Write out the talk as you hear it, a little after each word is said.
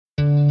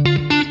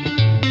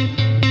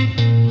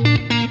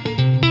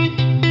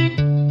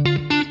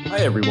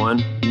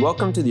and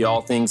welcome to the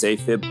All Things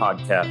AFib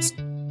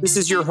podcast. This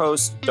is your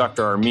host,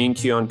 Dr. Armin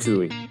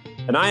Kiyonkui,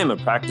 and I am a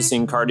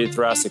practicing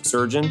cardiothoracic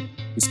surgeon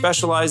who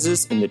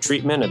specializes in the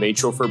treatment of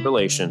atrial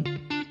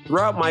fibrillation.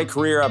 Throughout my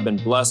career, I've been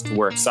blessed to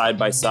work side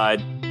by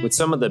side with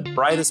some of the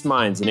brightest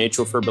minds in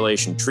atrial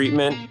fibrillation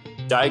treatment,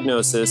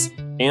 diagnosis,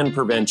 and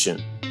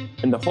prevention.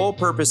 And the whole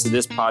purpose of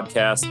this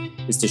podcast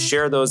is to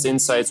share those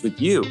insights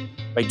with you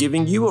by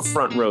giving you a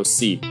front row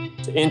seat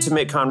to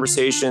intimate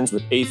conversations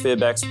with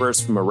AFib experts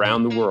from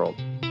around the world.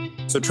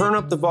 So turn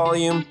up the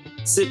volume,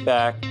 sit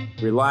back,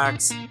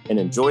 relax, and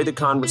enjoy the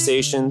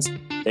conversations.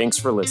 Thanks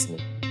for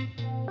listening.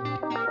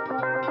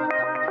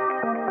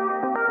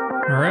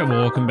 All right,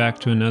 well, welcome back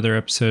to another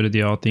episode of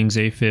the All Things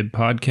AFib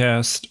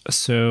podcast.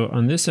 So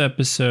on this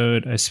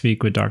episode, I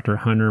speak with Dr.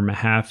 Hunter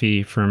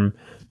Mahaffey from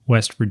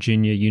West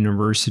Virginia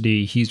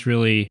University. He's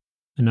really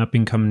an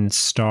up-and-coming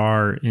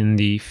star in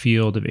the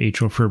field of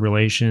atrial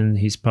fibrillation.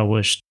 He's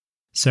published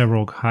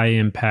several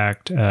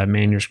high-impact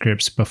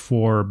manuscripts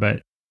before,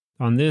 but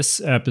on this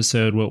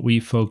episode, what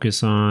we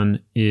focus on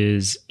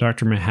is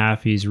Dr.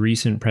 Mahaffey's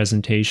recent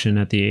presentation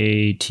at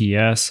the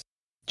AATS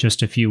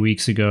just a few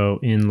weeks ago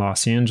in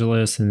Los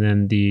Angeles, and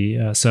then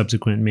the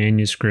subsequent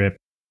manuscript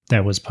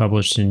that was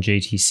published in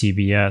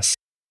JTCVS.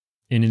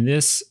 And in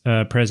this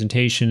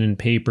presentation and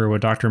paper,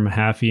 what Dr.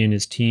 Mahaffey and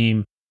his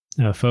team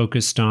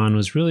focused on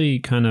was really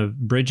kind of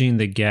bridging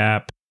the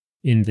gap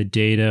in the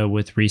data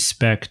with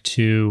respect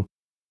to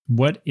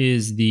what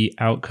is the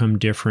outcome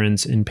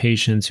difference in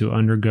patients who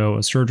undergo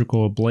a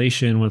surgical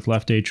ablation with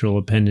left atrial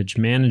appendage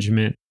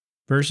management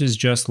versus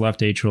just left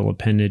atrial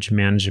appendage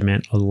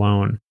management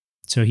alone.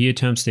 So he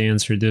attempts to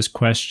answer this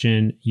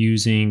question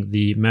using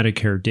the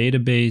Medicare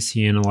database.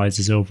 He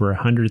analyzes over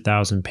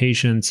 100,000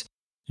 patients,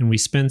 and we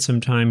spend some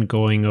time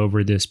going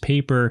over this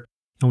paper.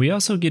 And we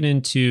also get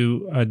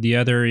into the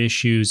other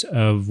issues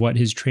of what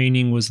his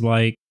training was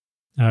like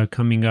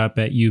coming up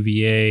at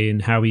UVA and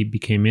how he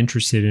became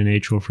interested in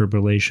atrial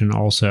fibrillation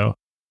also.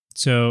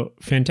 So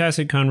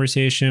fantastic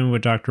conversation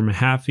with Dr.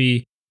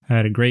 Mahaffey. I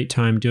had a great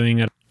time doing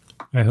it.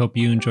 I hope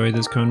you enjoy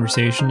this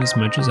conversation as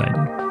much as I did.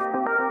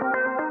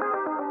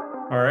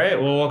 All right.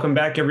 Well, welcome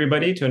back,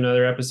 everybody, to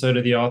another episode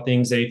of the All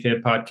Things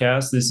AFib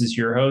podcast. This is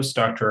your host,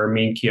 Dr.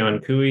 Armin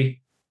Kiyonkui.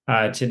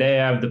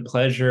 Today, I have the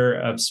pleasure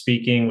of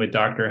speaking with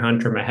Dr.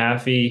 Hunter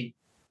Mahaffey.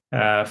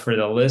 For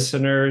the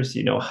listeners,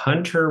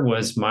 Hunter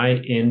was my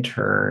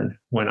intern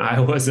when I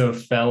was a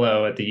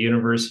fellow at the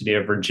University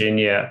of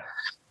Virginia.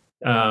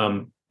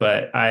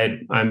 But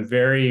I'm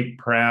very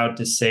proud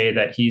to say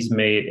that he's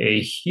made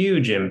a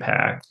huge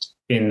impact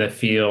in the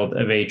field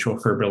of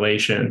atrial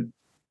fibrillation.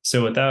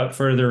 So without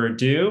further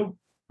ado,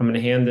 I'm going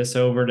to hand this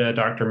over to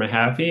Dr.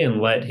 Mahaffey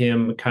and let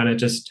him kind of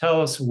just tell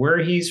us where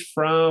he's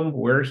from,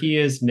 where he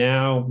is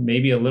now,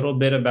 maybe a little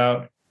bit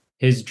about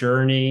his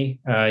journey.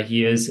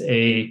 He is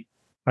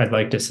I'd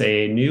like to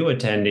say, a new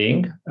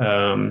attending,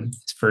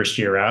 his first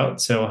year out.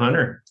 So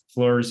Hunter, the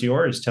floor is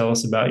yours. Tell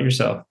us about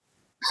yourself.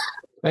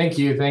 Thank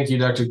you,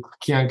 Dr.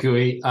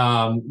 Kiyonkui.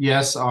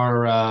 Yes,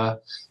 our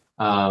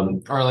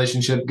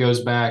relationship goes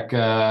back,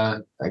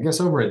 I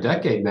guess, over a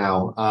decade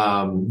now.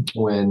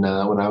 When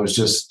I was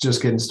just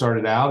getting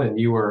started out, and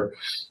you were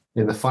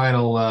in the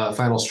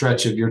final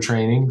stretch of your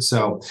training.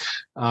 So,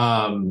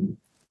 over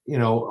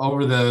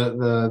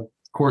the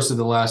course of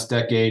the last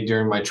decade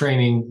during my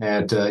training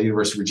at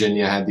University of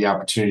Virginia, I had the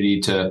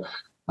opportunity to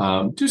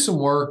do some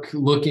work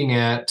looking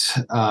at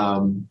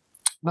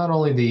not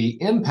only the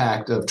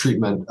impact of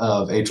treatment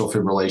of atrial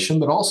fibrillation,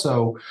 but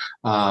also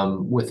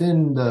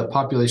within the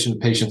population of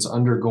patients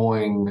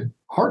undergoing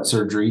heart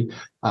surgery,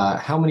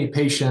 how many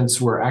patients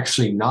were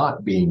actually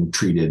not being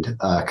treated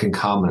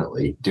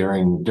concomitantly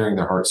during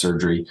their heart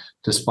surgery,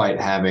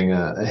 despite having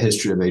a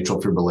history of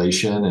atrial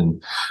fibrillation,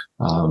 and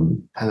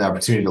had the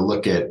opportunity to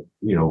look at,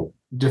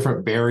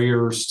 different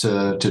barriers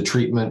to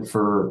treatment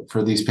for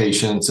these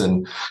patients,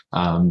 and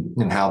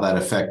how that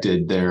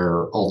affected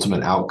their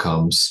ultimate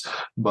outcomes.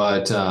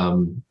 But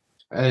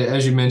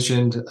as you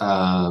mentioned,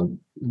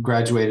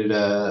 graduated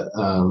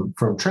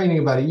from training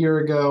about a year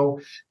ago,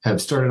 have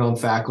started on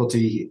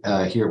faculty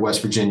here at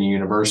West Virginia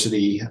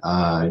University,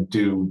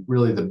 do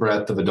really the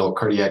breadth of adult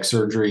cardiac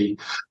surgery,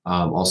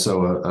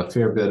 also a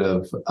fair bit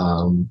of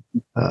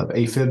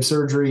AFib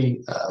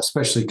surgery,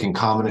 especially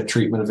concomitant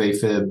treatment of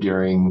AFib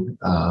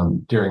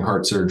during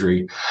heart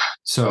surgery.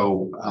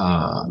 So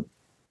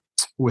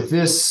with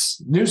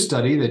this new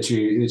study that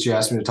you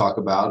asked me to talk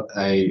about,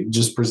 I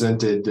just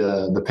presented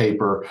the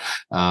paper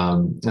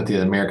at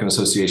the American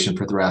Association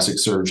for Thoracic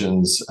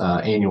Surgeons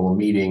annual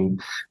meeting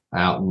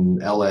out in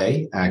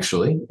LA,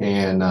 actually.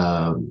 And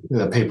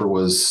the paper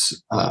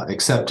was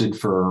accepted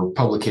for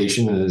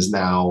publication and is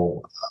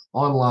now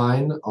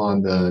online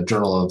on the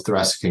Journal of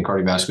Thoracic and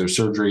Cardiovascular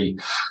Surgery,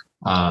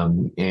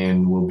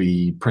 and will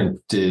be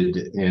printed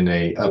in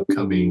a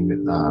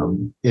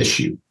upcoming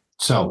issue.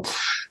 So,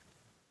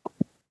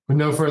 with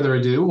no further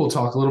ado, we'll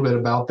talk a little bit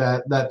about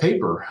that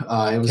paper.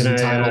 It was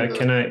entitled.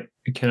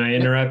 Can I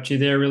interrupt you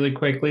there really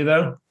quickly,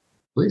 though?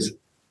 Please.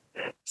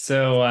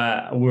 So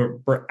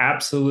we're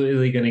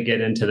absolutely going to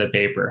get into the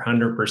paper,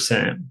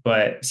 100%.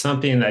 But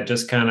something that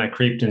just kind of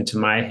creeped into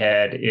my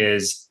head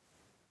is,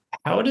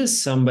 how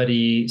does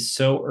somebody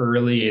so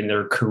early in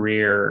their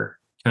career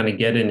kind of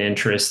get an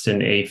interest in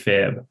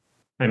AFib?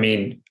 I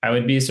mean, I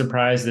would be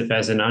surprised if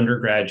as an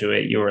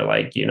undergraduate, you were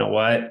like, you know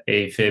what,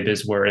 AFib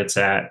is where it's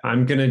at.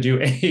 I'm going to do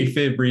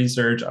AFib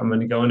research. I'm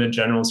going to go into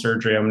general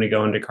surgery. I'm going to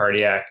go into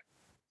cardiac.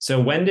 So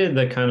when did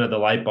the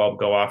light bulb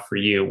go off for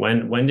you?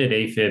 When did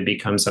AFib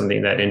become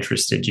something that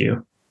interested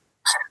you?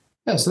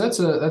 Yeah,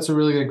 so that's a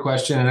really good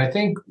question. And I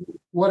think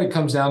what it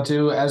comes down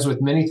to, as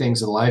with many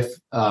things in life,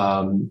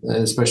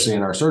 especially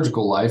in our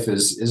surgical life,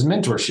 is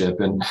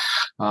mentorship and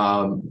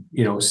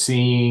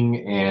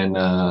seeing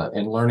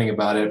and learning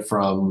about it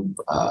from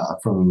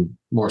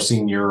more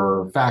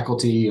senior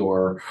faculty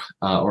or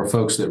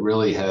folks that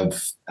really have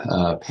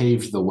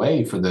paved the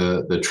way for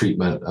the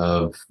treatment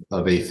of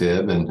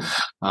AFib. And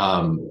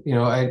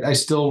I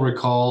still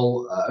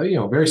recall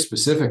very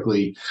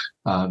specifically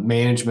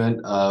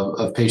management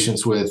of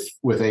patients with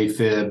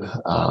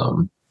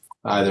AFib.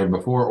 Either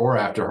before or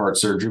after heart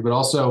surgery, but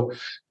also,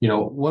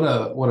 what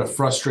a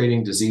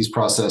frustrating disease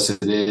process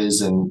it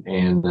is, and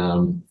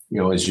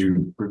as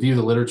you review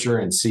the literature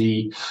and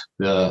see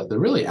the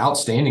really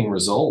outstanding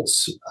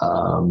results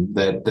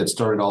that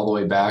started all the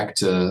way back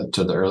to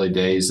the early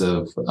days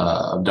of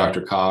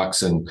Dr.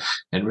 Cox and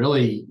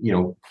really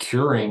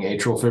curing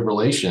atrial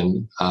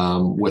fibrillation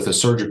with a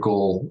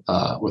surgical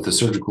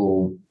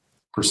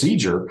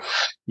procedure.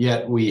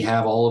 Yet we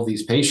have all of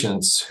these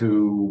patients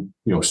who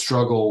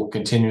struggle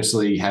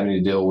continuously having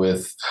to deal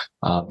with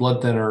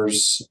blood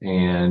thinners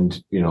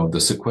and the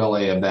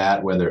sequelae of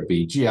that, whether it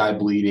be GI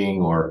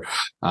bleeding or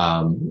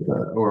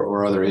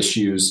other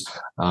issues,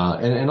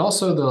 and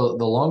also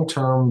the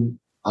long-term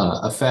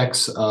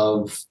effects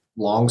of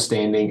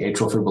long-standing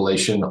atrial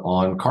fibrillation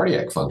on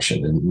cardiac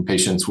function in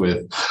patients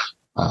with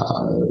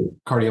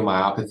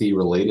cardiomyopathy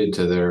related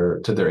to their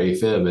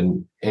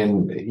AFib.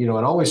 And it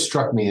always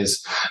struck me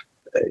as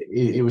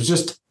it was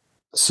just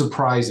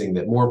surprising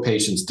that more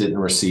patients didn't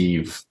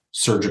receive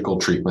surgical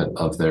treatment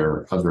of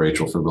their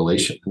atrial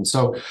fibrillation. And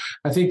so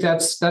I think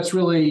that's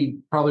really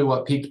probably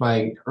what piqued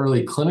my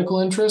early clinical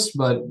interest.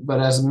 But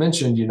as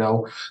mentioned,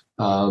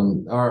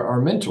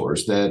 our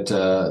mentors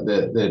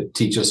that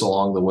teach us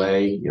along the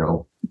way,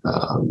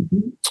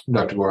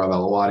 Dr. Gaurav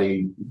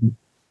Alawadi,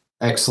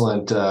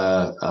 excellent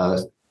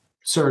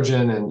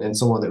surgeon and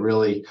someone that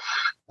really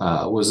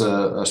was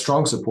a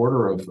strong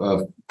supporter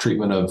of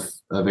treatment of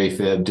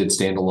AFib, did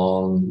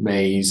standalone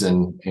maze,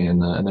 and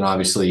then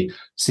obviously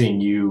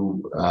seeing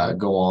you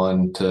go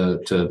on to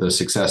the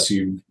success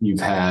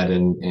you've had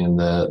and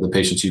the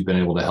patients you've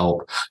been able to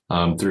help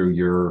through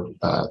your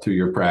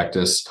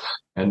practice,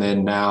 and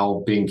then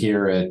now being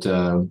here at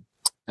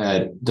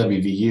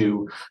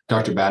WVU,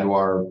 Dr.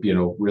 Badwar,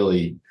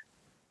 really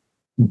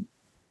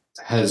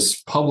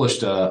has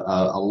published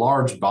a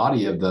large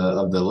body of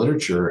the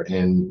literature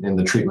in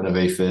the treatment of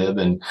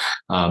AFib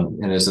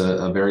and is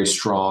a very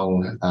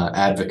strong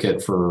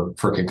advocate for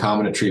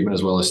concomitant treatment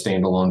as well as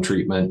standalone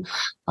treatment.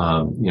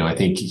 I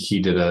think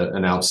he did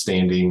an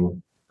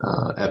outstanding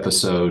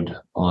episode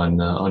on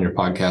your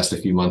podcast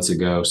a few months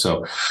ago.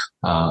 So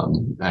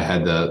I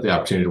had the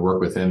opportunity to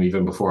work with him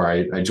even before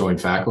I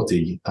joined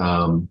faculty,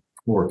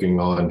 working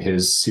on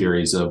his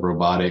series of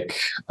robotic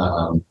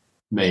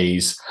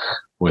maze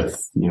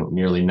with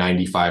nearly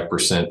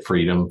 95%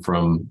 freedom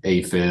from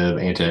AFib,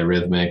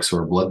 antiarrhythmics,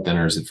 or blood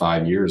thinners at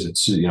 5 years.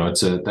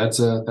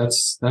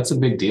 That's a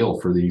big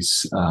deal for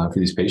these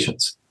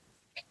patients.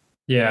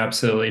 Yeah,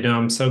 absolutely. No,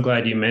 I'm so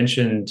glad you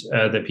mentioned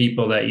the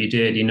people that you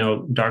did.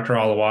 Dr.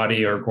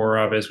 Alawadi, or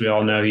Gaurav, as we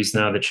all know, he's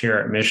now the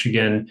chair at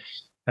Michigan.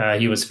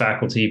 He was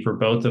faculty for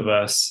both of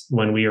us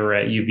when we were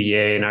at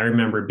UVA, and I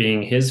remember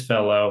being his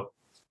fellow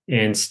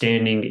and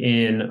standing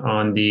in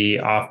on the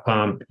off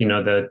pump,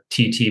 the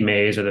TT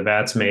maze or the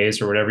VATS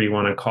maze or whatever you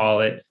want to call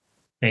it.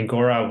 And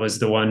Gaurav was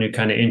the one who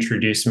kind of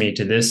introduced me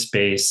to this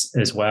space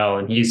as well.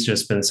 And he's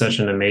just been such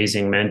an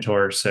amazing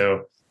mentor.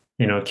 So,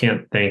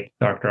 can't thank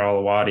Dr.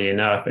 Alawadi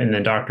enough. And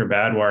then Dr.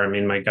 Badwar, I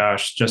mean, my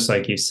gosh, just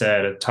like you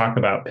said, talk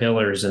about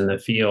pillars in the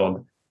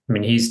field. I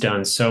mean, he's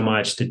done so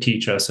much to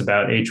teach us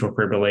about atrial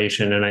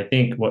fibrillation. And I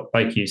think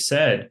like you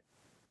said,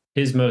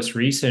 his most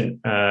recent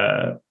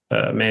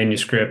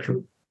manuscript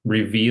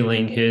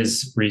revealing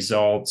his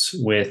results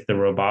with the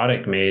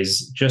robotic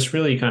maze just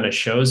really kind of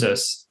shows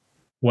us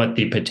what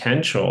the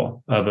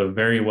potential of a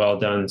very well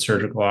done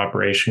surgical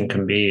operation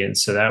can be. And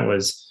so that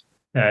was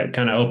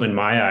kind of opened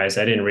my eyes.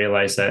 I didn't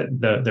realize that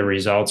the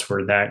results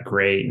were that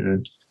great.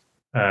 And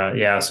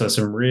so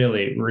some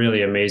really,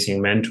 really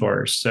amazing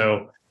mentors.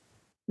 So,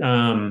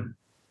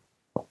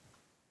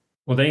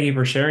 well, thank you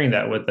for sharing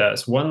that with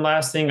us. One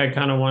last thing I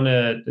kind of want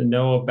to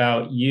know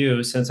about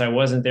you, since I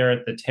wasn't there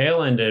at the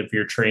tail end of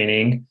your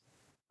training.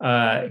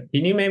 Can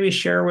you maybe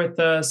share with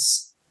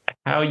us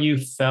how you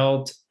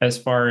felt as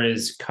far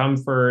as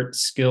comfort,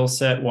 skill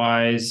set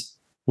wise,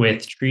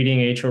 with treating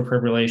atrial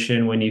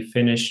fibrillation when you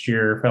finished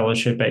your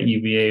fellowship at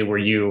UVA? Were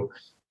you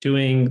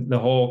doing the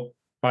whole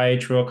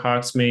biatrial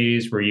Cox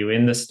maze? Were you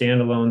in the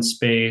standalone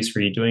space?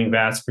 Were you doing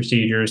VATS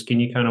procedures? Can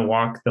you kind of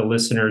walk the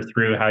listener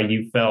through how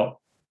you felt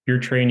your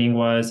training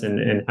was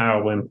and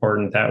how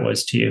important that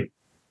was to you?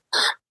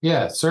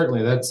 Yeah,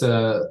 certainly. That's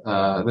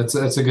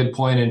a good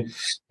point,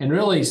 and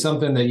really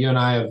something that you and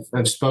I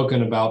have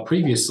spoken about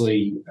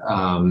previously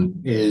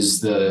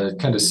is the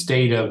kind of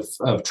state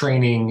of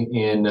training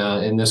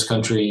in this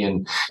country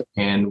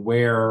and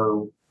where,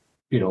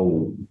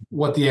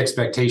 what the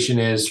expectation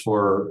is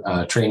for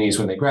trainees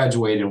when they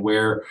graduate and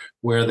where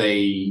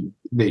they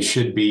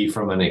should be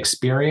from an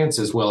experience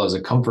as well as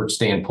a comfort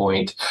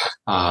standpoint.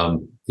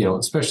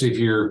 Especially if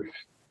you're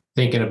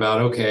thinking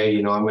about, okay,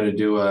 I'm going to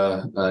do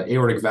a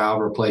aortic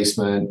valve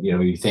replacement,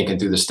 you're thinking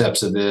through the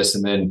steps of this,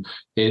 and then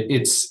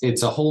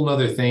it's a whole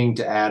nother thing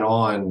to add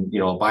on,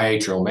 a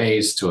biatrial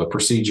maze to a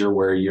procedure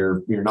where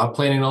you're not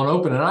planning on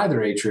opening either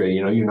atria,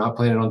 you're not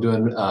planning on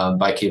doing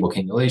bicable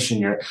cannulation.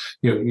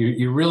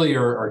 You really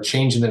are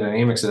changing the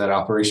dynamics of that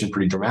operation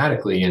pretty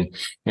dramatically.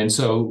 And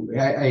so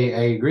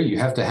I agree. You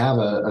have to have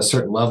a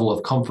certain level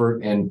of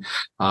comfort and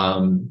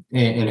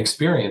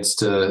experience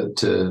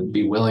to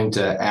be willing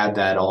to add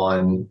that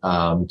on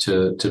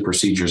to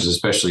procedures,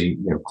 especially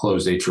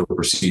closed atrial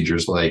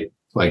procedures like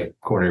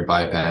coronary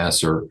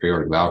bypass or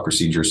aortic valve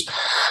procedures.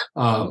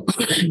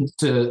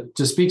 To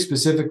speak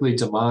specifically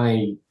to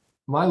my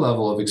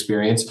level of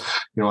experience,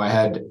 I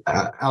had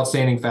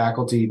outstanding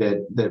faculty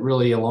that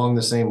really along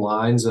the same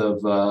lines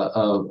of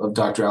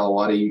Dr.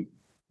 Alawati,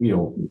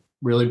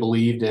 really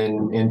believed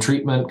in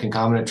treatment,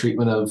 concomitant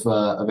treatment of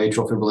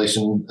atrial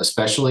fibrillation,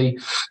 especially.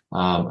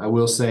 I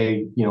will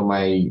say,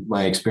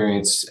 my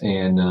experience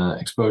and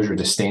exposure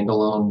to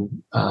standalone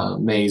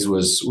maze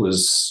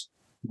was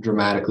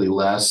dramatically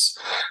less.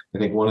 I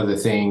think one of the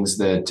things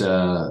that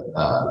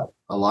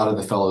a lot of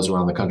the fellows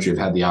around the country have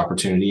had the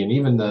opportunity, and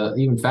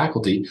even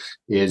faculty,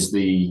 is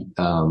the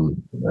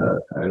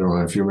I don't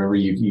know if you remember,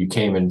 you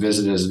came and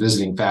visited as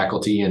visiting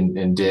faculty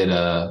and did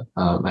a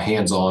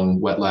hands-on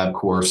wet lab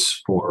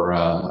course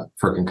for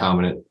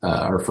concomitant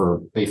or for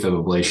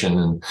AFib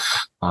ablation,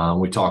 and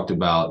we talked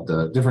about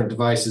the different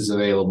devices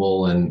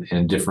available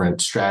and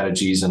different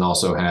strategies, and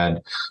also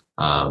had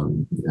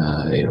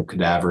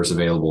cadavers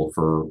available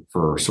for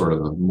sort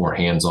of a more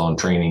hands-on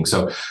training.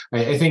 So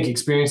I think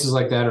experiences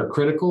like that are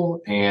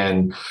critical,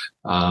 and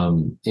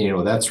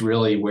that's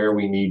really where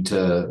we need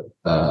to.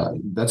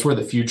 That's where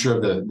the future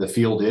of the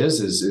field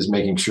is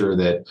making sure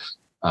that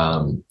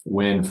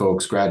when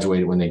folks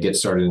graduate, when they get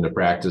started into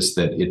practice,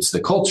 that it's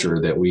the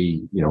culture that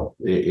we,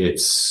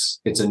 it's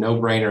a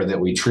no-brainer that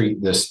we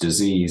treat this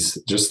disease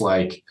just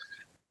like.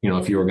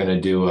 If you were going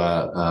to do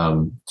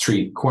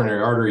treat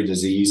coronary artery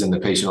disease and the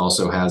patient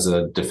also has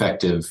a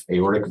defective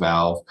aortic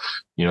valve,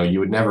 you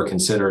would never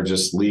consider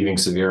just leaving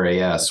severe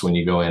AS when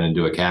you go in and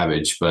do a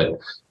CABG. But,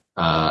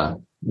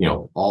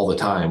 all the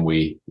time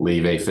we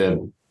leave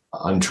AFib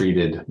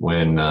untreated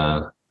when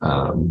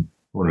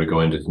we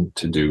go in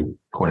to do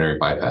coronary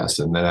bypass.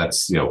 And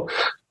that's,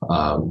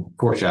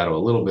 foreshadow a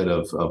little bit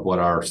of what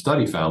our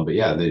study found. But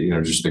yeah,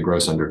 just the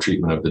gross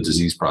undertreatment of the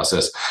disease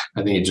process.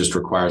 I think it just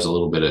requires a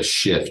little bit of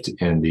shift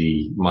in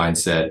the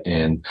mindset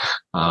and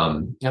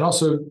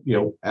also,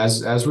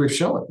 as we've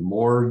shown,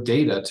 more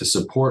data to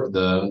support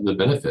the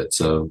benefits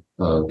of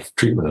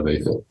treatment of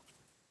AFib.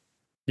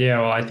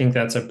 Yeah, well, I think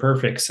that's a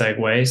perfect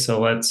segue.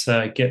 So let's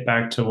get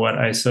back to what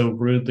I so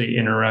rudely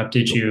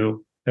interrupted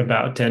you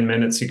about 10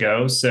 minutes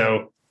ago.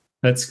 So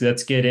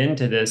let's get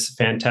into this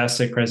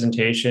fantastic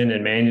presentation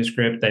and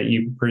manuscript that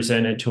you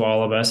presented to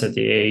all of us at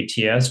the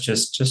AATS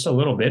just a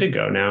little bit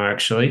ago now,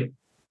 actually.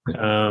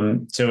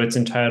 So it's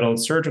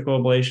entitled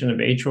 "Surgical Ablation of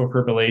Atrial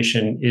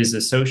Fibrillation is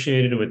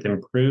Associated with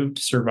Improved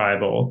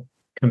Survival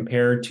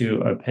Compared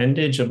to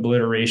Appendage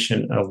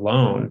Obliteration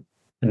Alone,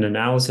 an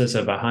Analysis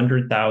of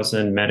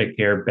 100,000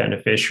 Medicare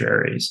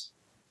Beneficiaries."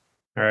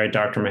 All right,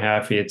 Dr.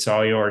 Mahaffey, it's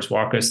all yours.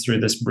 Walk us through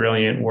this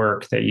brilliant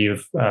work that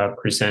you've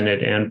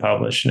presented and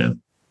published now.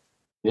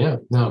 Yeah,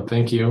 no,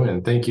 thank you.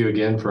 And thank you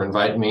again for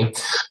inviting me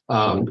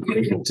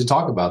to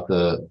talk about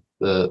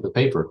the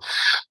paper.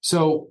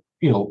 So,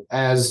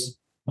 as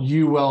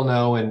you well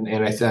know,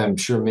 and I'm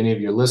sure many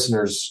of your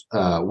listeners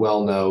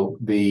well know,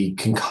 the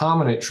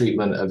concomitant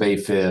treatment of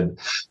AFib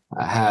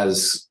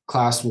has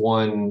Class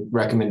 1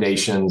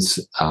 recommendations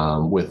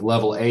with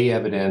level A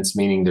evidence,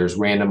 meaning there's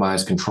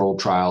randomized controlled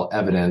trial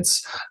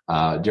evidence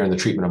during the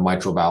treatment of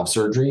mitral valve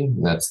surgery.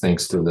 And that's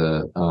thanks to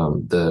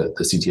the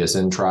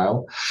CTSN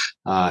trial,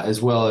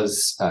 as well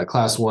as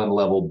Class 1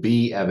 level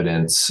B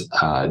evidence,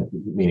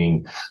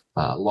 meaning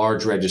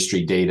large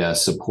registry data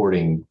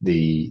supporting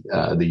the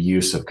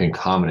use of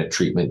concomitant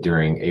treatment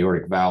during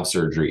aortic valve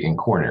surgery and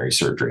coronary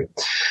surgery.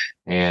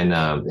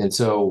 And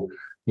so,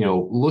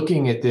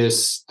 looking at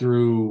this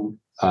through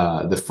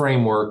the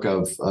framework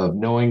of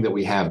knowing that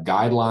we have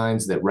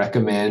guidelines that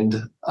recommend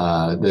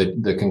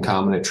the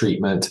concomitant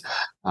treatment,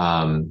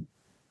 and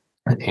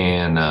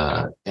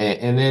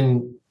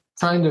then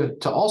trying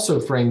to also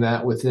frame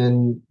that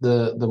within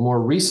the more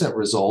recent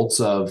results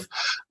of,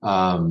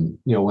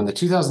 when the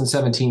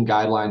 2017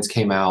 guidelines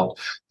came out,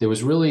 there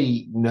was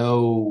really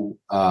no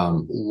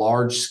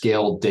large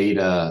scale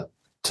data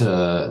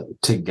to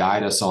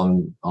guide us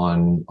on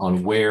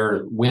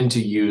when to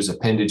use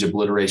appendage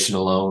obliteration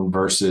alone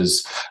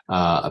versus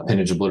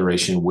appendage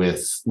obliteration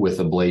with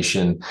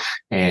ablation,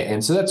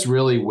 and so that's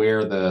really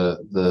where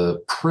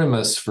the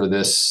premise for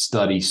this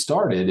study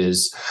started.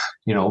 Is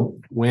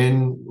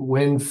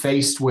when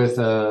faced with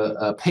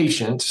a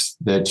patient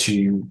that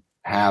you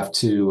have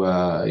to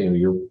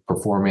you're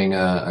performing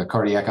a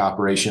cardiac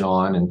operation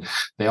on, and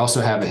they also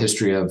have a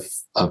history of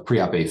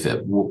pre-op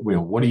AFib.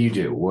 What do you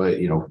do?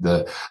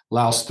 The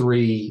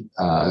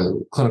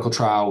LAOS-3 clinical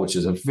trial, which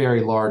is a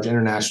very large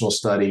international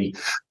study,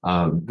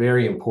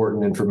 very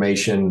important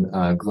information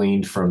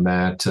gleaned from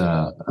that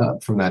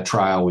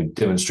trial. We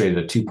demonstrated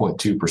a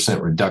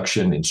 2.2%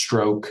 reduction in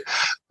stroke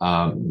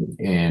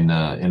in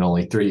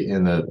only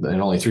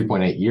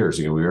 3.8 years.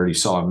 We already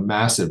saw a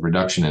massive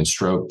reduction in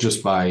stroke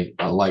just by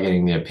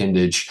ligating the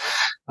appendage.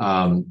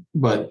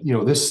 But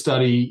this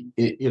study,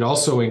 it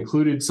also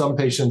included some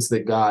patients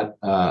that got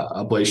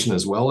ablation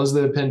as well as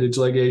the appendage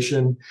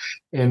ligation,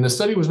 and the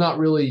study was not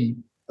really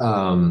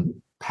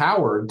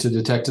powered to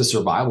detect a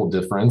survival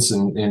difference,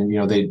 and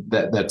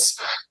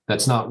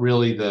that's not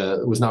really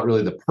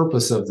the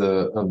purpose of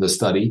the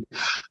study.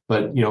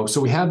 But so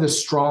we have this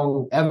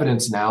strong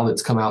evidence now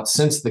that's come out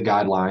since the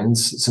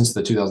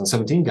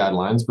 2017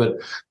 guidelines.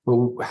 But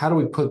how do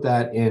we put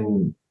that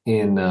in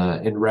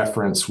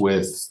reference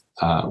with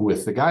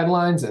the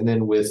guidelines, and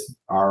then with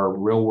our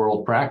real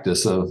world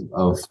practice of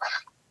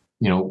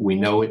we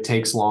know it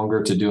takes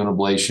longer to do an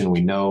ablation. We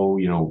know,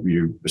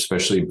 you,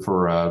 especially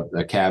for a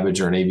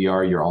CABG or an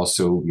AVR, you're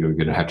also, going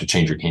to have to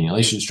change your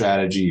cannulation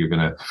strategy. You're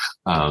going to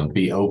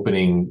be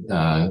opening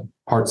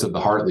parts of the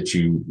heart that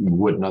you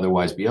wouldn't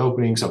otherwise be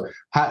opening. So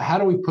how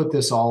do we put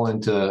this all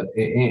into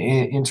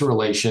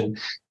relation,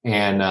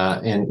 and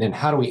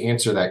how do we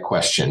answer that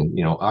question?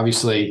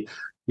 Obviously,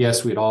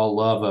 yes, we'd all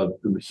love a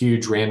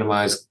huge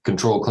randomized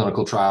controlled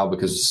clinical trial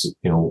because,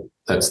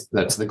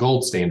 that's the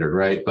gold standard,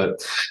 right?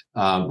 But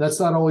that's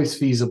not always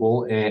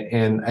feasible.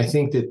 And I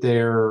think that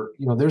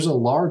there's a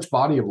large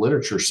body of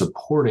literature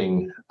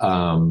supporting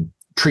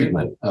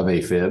treatment of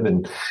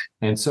AFib.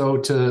 And so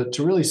to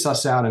really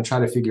suss out and try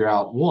to figure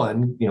out,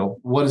 one,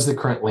 what does the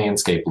current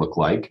landscape look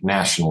like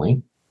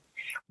nationally?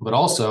 But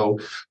also,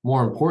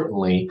 more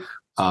importantly,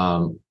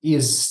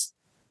 is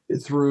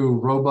through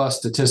robust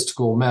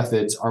statistical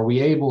methods, are we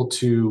able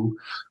to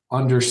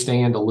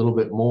understand a little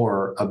bit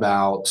more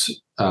about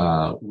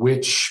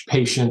which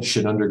patients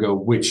should undergo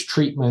which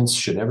treatments?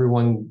 Should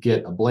everyone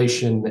get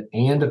ablation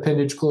and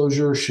appendage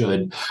closure?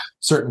 Should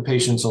certain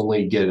patients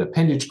only get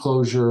appendage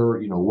closure?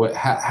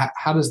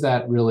 How does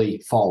that really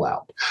fall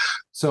out?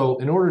 So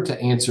in order to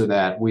answer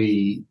that,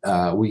 we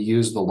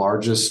use the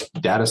largest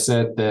data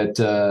set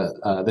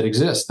that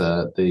exists.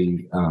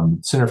 The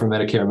Center for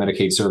Medicare and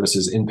Medicaid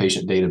Services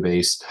inpatient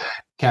database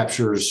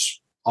captures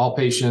all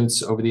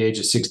patients over the age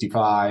of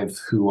 65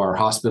 who are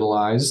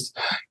hospitalized,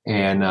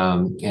 and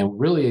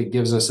really it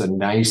gives us a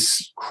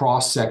nice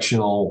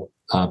cross-sectional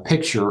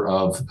picture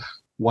of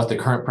what the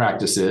current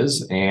practice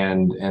is,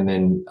 and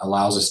then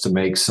allows us to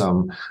make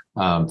some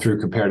through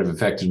comparative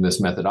effectiveness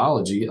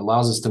methodology,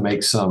 allows us to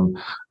make some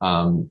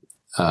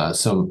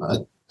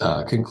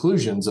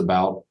conclusions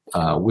about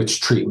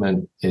which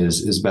treatment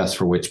is best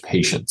for which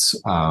patients.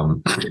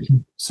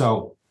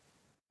 So,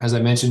 as I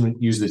mentioned, we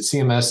use the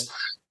CMS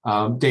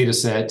data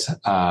set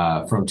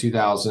from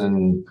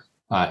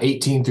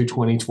 2018 through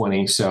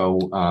 2020.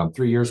 So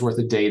 3 years worth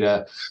of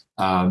data.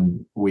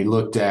 We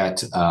looked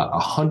at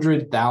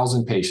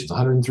 100,000 patients,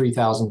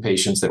 103,000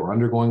 patients that were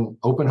undergoing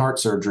open heart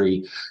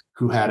surgery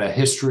who had a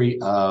history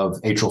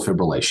of atrial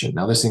fibrillation.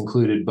 Now, this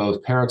included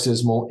both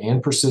paroxysmal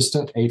and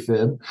persistent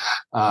AFib.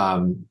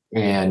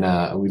 And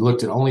we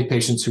looked at only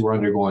patients who were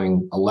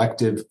undergoing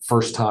elective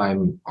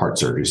first-time heart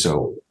surgery.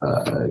 So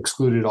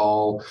excluded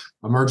all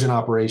emergent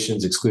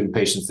operations, excluded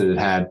patients that had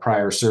had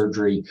prior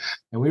surgery.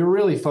 And we were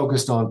really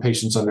focused on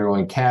patients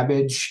undergoing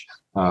CABG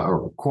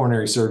or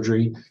coronary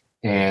surgery,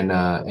 and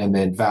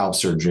then valve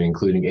surgery,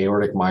 including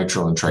aortic,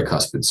 mitral, and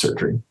tricuspid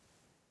surgery.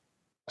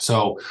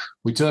 So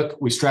we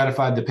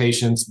stratified the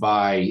patients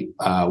by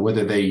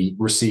whether they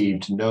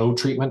received no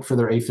treatment for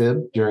their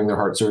AFib during their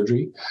heart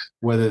surgery,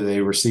 whether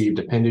they received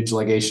appendage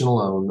ligation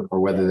alone, or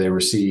whether they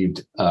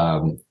received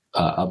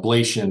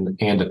ablation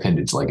and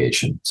appendage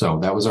ligation. So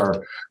that was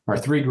our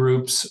three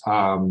groups.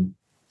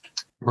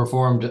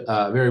 Performed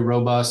very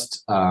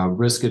robust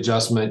risk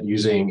adjustment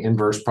using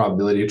inverse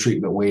probability of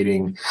treatment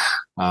weighting,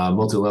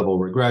 multi-level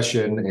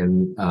regression,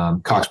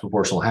 and Cox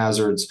proportional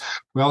hazards.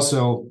 We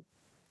also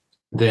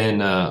then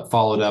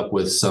followed up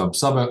with some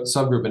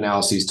subgroup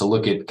analyses to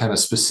look at kind of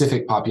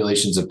specific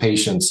populations of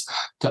patients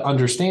to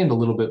understand a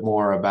little bit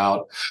more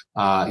about,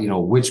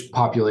 which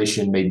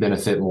population may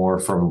benefit more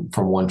from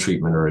one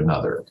treatment or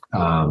another.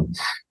 And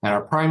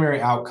our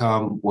primary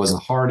outcome was a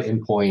hard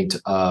endpoint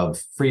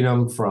of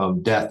freedom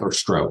from death or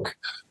stroke.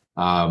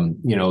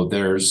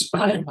 There's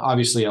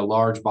obviously a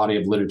large body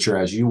of literature,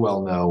 as you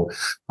well know,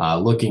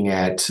 looking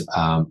at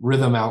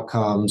rhythm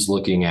outcomes,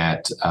 looking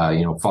at,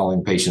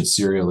 following patients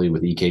serially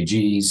with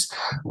EKGs,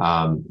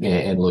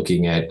 and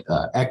looking at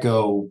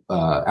echo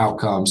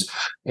outcomes.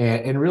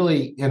 And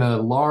really, in a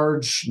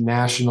large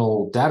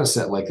national data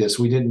set like this,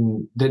 we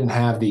didn't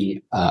have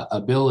the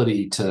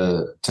ability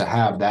to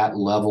have that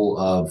level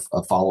of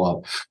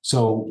follow-up.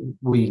 So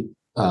we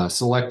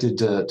selected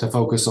to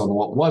focus on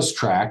what was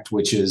tracked,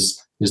 which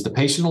is the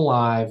patient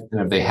alive and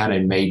if they had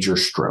a major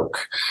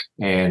stroke.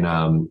 And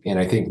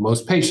I think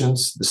most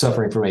patients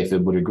suffering from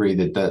AFib would agree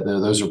that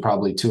those are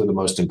probably two of the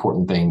most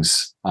important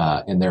things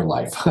in their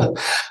life.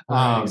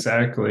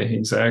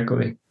 Exactly.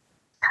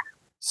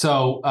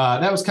 So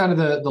that was kind of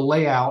the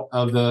layout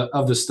of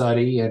the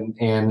study,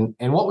 and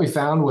what we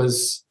found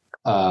was,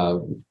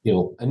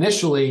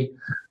 initially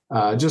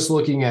just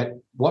looking at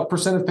what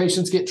percent of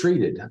patients get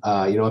treated.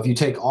 If you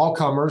take all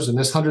comers, and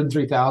this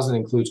 103,000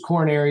 includes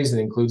coronaries and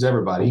includes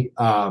everybody.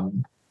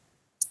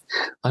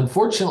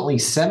 Unfortunately,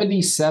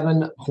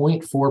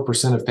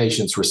 77.4% of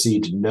patients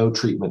received no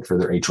treatment for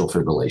their atrial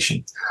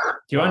fibrillation.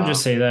 Do you want to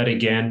just say that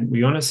again?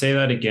 We want to say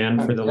that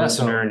again for the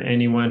listener and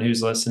anyone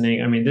who's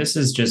listening. I mean, this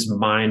is just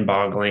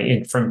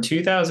mind-boggling. From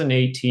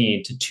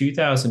 2018 to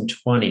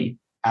 2020,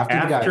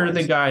 after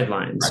the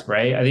guidelines,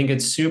 right? I think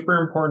it's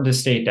super important to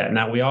state that.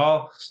 Now, we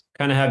all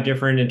kind of have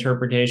different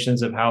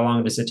interpretations of how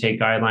long does it take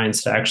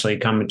guidelines to actually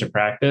come into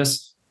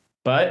practice.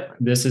 But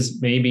this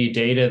is maybe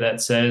data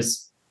that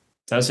says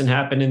it doesn't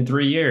happen in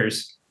 3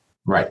 years.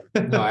 Right.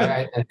 No,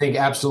 I think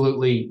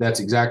absolutely that's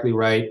exactly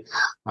right.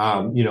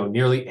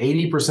 Nearly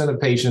 80%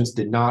 of patients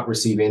did not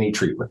receive any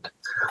treatment.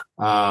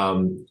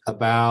 About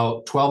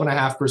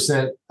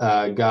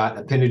 12.5% got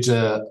appendage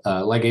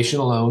ligation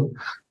alone,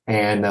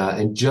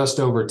 and just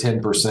over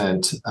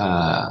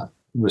 10%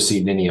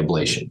 received any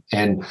ablation.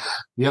 And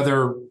the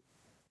other,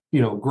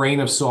 grain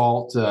of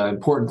salt,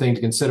 important thing to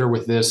consider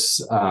with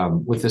this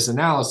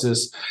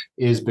analysis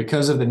is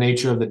because of the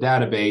nature of the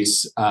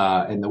database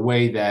and the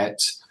way that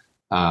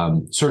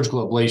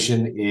surgical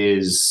ablation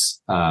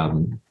is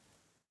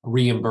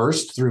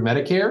reimbursed through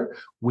Medicare,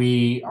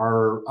 we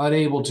are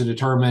unable to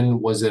determine,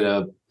 was it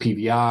a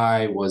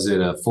PVI? Was it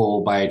a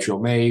full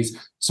biatrial maze?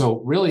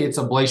 So really it's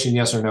ablation,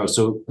 yes or no.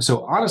 So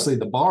honestly,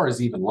 the bar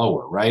is even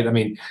lower, right? I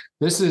mean,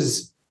 this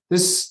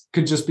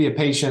could just be a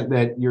patient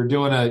that you're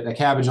doing a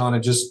cabbage on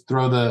and just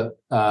throw the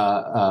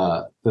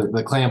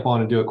clamp on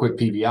and do a quick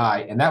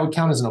PVI, and that would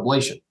count as an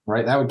ablation,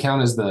 right? That would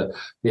count as the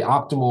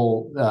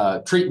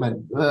optimal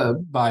treatment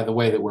by the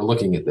way that we're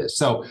looking at this.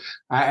 So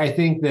I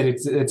think that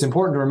it's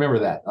important to remember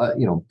that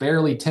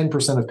barely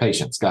 10% of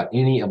patients got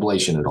any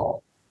ablation at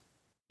all.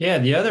 Yeah,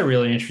 the other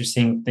really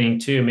interesting thing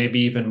too, maybe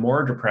even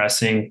more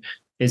depressing,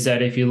 is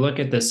that if you look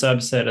at the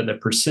subset of the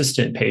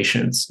persistent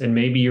patients, and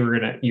maybe you were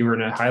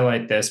gonna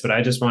highlight this, but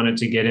I just wanted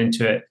to get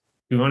into it.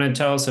 You want to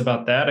tell us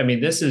about that? I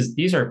mean,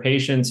 these are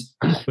patients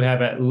who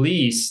have at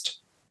least,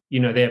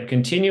 they have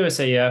continuous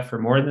AF for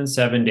more than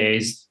 7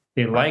 days.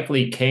 They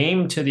likely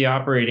came to the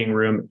operating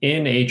room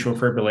in atrial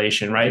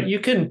fibrillation, right? You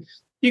can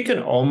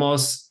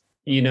almost,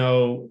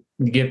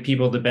 give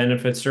people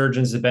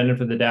surgeons the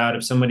benefit of the doubt.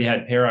 If somebody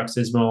had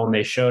paroxysmal and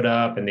they showed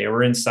up and they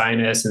were in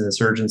sinus and the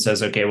surgeon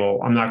says, okay, well,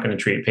 I'm not going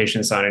to treat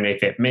patients on an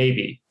AFib.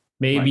 Maybe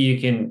right. you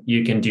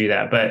can do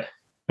that. But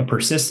a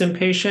persistent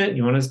patient,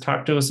 you want to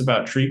talk to us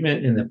about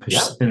treatment in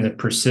the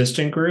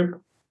persistent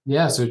group?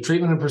 Yeah. So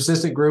treatment in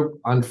persistent group,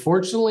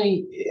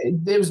 unfortunately,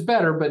 it was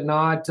better, but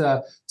not.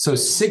 So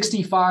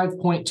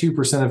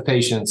 65.2% of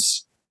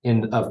patients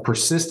of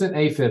persistent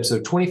AFib, so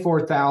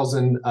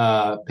 24,000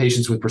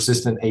 patients with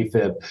persistent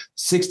AFib,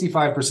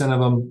 65% of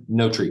them,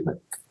 no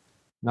treatment,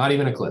 not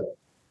even a clip.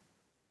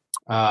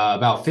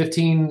 About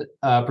 15%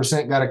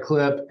 got a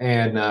clip,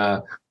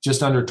 and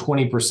just under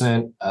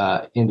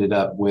 20% ended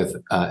up with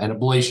an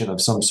ablation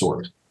of some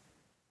sort.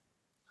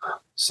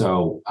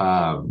 So,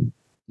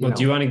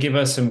 do you want to give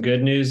us some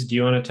good news? Do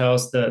you want to tell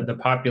us the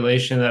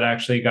population that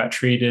actually got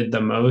treated the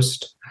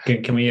most?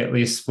 Can we at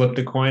least flip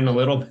the coin a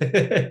little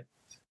bit?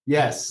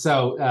 Yes.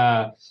 So,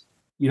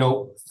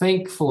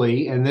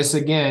 thankfully, and this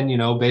again,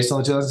 based on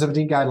the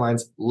 2017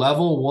 guidelines,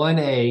 level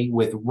 1A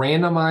with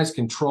randomized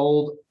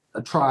controlled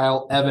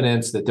trial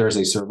evidence that there's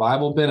a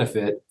survival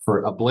benefit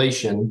for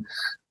ablation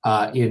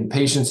in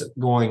patients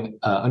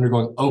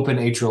undergoing open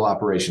atrial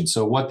operation.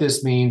 So what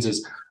this means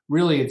is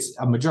really it's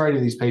a majority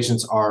of these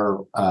patients are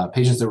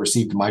patients that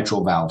received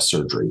mitral valve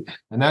surgery.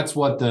 And that's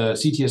what the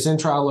CTSN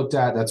trial looked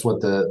at. That's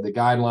what the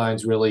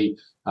guidelines really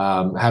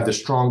have the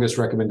strongest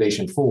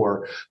recommendation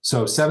for.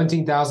 So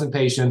 17,000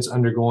 patients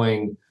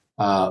undergoing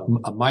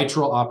a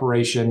mitral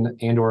operation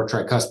and or a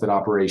tricuspid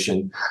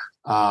operation,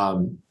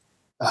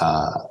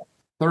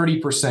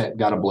 30%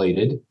 got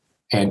ablated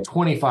and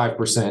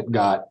 25%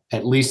 got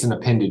at least an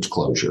appendage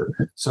closure.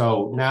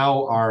 So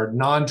now our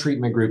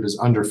non-treatment group is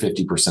under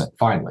 50%.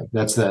 Finally,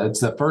 it's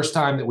the first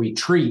time that we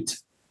treat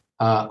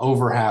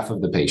over half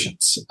of the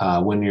patients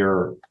when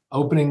you're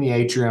opening the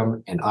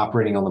atrium and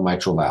operating on the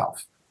mitral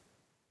valve.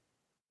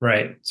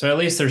 Right. So at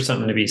least there's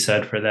something to be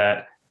said for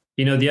that.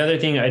 The other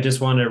thing I just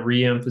want to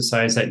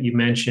reemphasize that you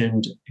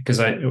mentioned, because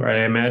I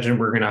imagine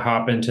we're going to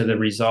hop into the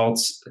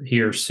results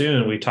here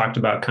soon. We've talked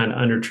about kind of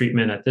under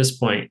treatment at this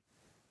point.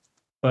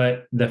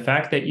 But the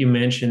fact that you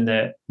mentioned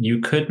that you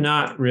could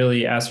not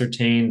really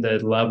ascertain the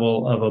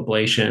level of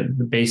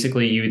ablation,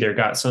 basically you either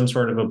got some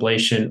sort of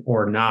ablation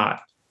or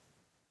not.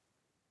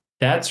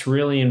 That's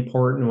really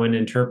important when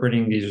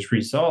interpreting these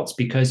results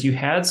because you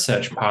had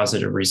such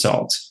positive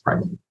results.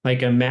 Right.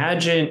 Like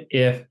imagine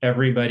if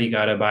everybody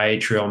got a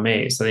biatrial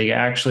maze, so they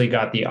actually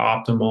got the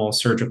optimal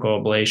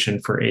surgical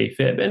ablation for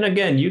AFib. And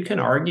again, you can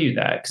argue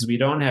that because we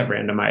don't have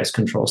randomized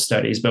control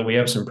studies, but we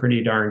have some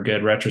pretty darn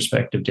good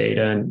retrospective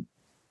data. And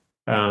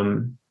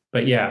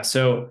but yeah,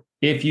 so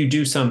if you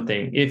do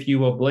something, if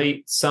you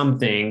ablate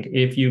something,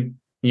 if you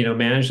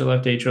manage the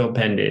left atrial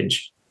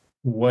appendage,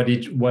 what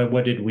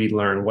did we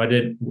learn?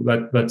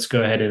 Let's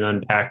go ahead and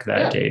unpack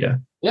that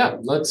data. Yeah,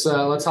 let's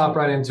hop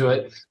right into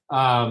it.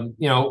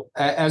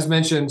 As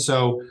mentioned,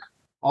 so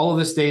all of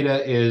this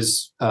data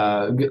is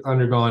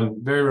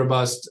undergone very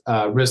robust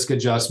risk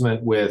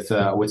adjustment with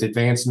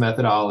advanced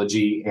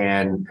methodology,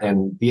 and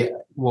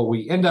what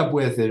we end up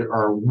with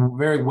are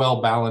very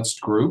well balanced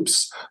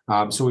groups.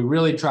 So we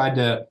really tried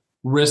to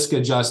risk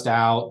adjust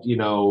out,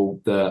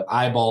 the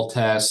eyeball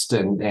test,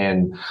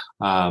 and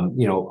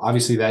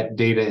obviously that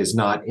data is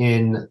not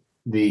in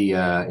the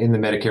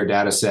Medicare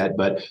data set,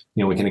 but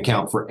we can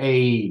account for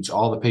age,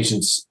 all the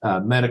patient's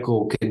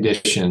medical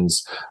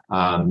conditions,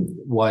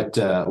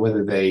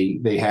 whether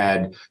they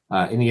had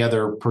any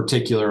other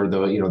particular,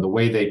 the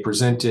way they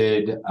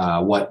presented,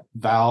 what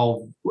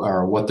valve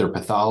or what their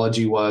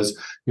pathology was,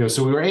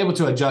 so we were able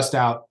to adjust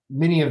out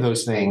many of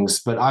those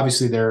things, but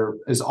obviously there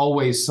is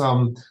always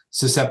some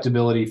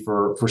susceptibility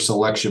for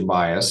selection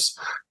bias.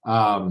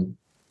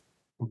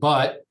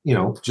 But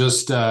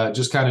just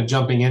kind of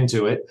jumping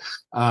into it,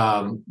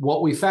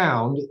 what we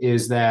found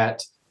is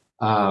that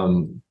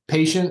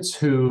patients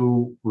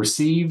who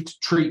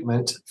received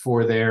treatment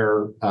for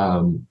their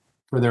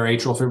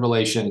atrial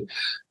fibrillation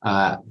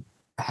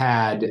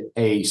had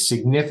a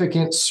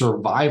significant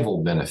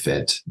survival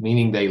benefit,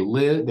 meaning they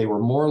were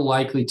more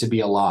likely to be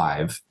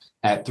alive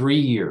at 3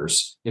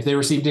 years if they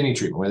received any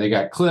treatment, where they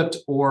got clipped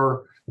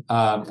or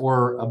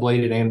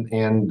ablated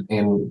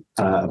and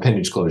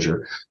appendage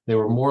closure. They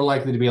were more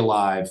likely to be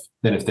alive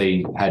than if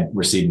they had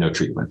received no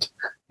treatment.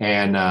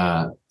 And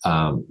I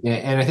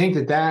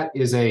think that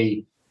is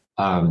a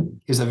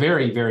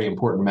very, very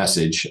important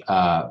message,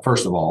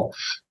 first of all.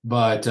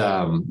 But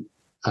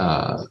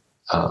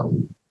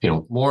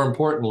more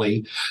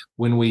importantly,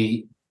 when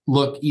we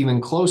look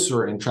even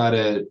closer and try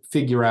to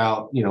figure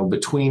out,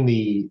 between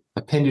the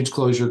appendage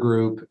closure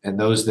group and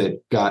those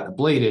that got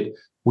ablated,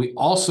 we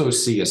also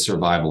see a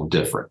survival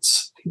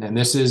difference. And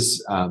this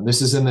is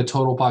in the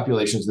total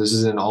populations. This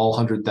is in all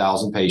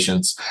 100,000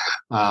 patients,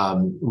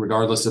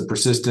 regardless of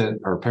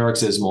persistent or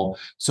paroxysmal.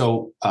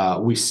 So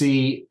we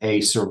see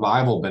a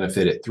survival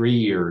benefit at 3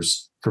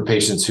 years for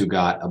patients who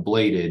got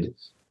ablated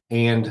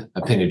and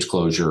appendage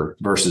closure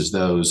versus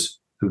those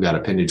who got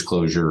appendage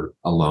closure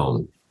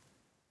alone.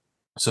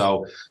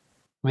 So,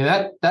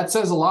 that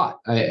says a lot.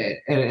 And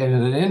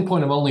an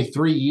endpoint of only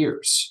 3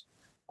 years.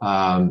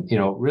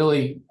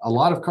 Really a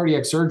lot of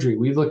cardiac surgery,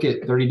 we look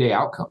at 30-day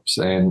outcomes.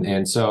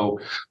 And so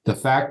the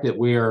fact that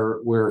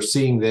we're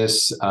seeing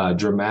this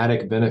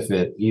dramatic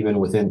benefit even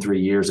within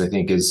 3 years, I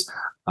think is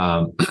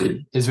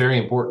very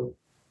important.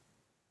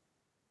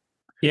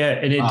 Yeah.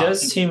 And it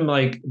does seem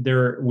like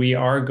we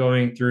are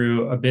going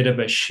through a bit of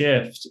a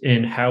shift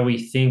in how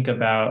we think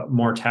about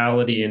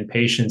mortality in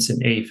patients in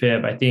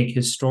AFib. I think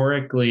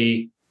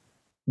historically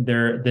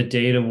the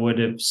data would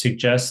have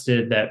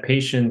suggested that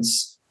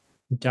patients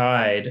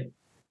died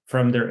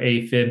from their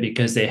AFib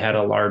because they had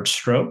a large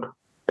stroke.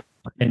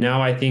 And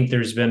now I think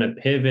there's been a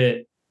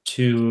pivot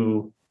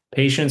to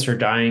patients are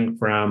dying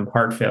from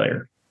heart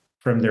failure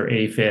from their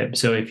AFib.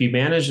 So if you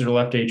manage their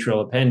left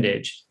atrial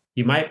appendage,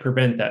 you might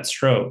prevent that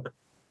stroke,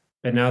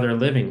 but now they're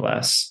living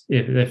less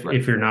if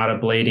you're not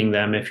ablating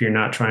them, if you're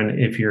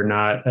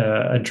not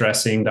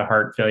addressing the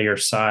heart failure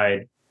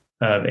side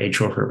of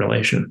atrial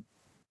fibrillation.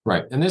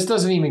 Right. And this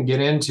doesn't even get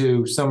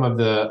into some of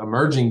the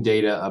emerging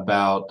data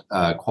about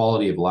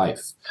quality of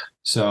life.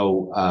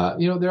 So,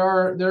 there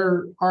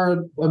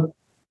are a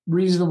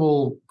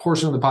reasonable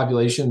portion of the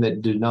population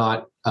that do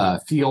not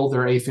feel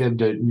their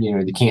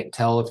AFib. They can't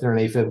tell if they're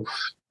an AFib.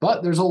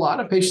 But there's a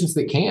lot of patients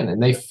that can,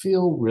 and they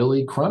feel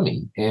really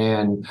crummy.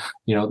 And,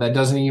 that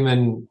doesn't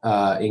even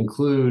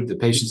include the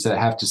patients that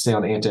have to stay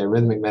on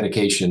antiarrhythmic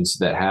medications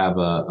that have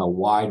a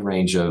wide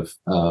range of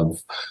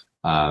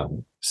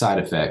side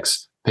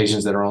effects.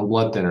 Patients that are on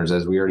blood thinners,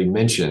 as we already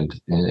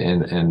mentioned,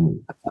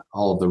 and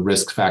all of the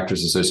risk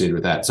factors associated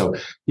with that. So,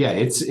 yeah,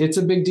 it's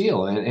a big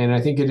deal. And I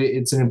think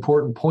it's an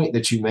important point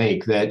that you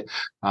make that,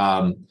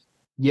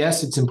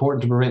 yes, it's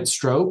important to prevent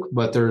stroke,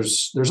 but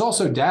there's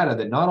also data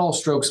that not all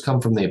strokes come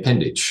from the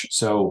appendage.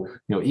 So,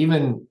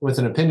 even with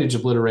an appendage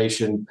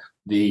obliteration,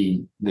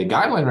 the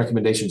guideline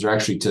recommendations are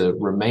actually to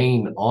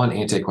remain on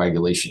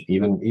anticoagulation,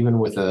 even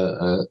with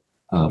a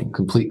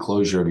complete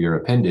closure of your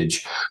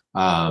appendage.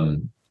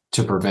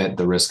 to prevent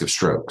the risk of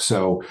stroke.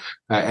 So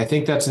I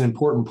think that's an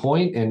important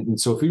point. And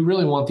so if we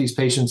really want these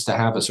patients to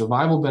have a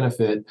survival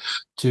benefit,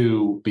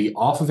 to be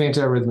off of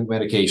antiarrhythmic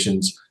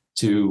medications,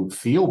 to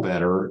feel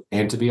better,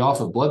 and to be off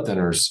of blood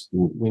thinners,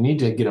 we need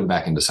to get them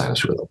back into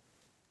sinus rhythm.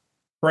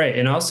 Right.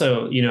 And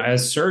also,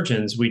 as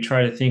surgeons, we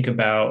try to think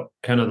about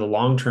kind of the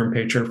long-term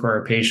picture for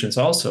our patients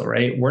also,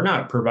 right? We're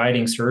not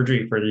providing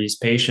surgery for these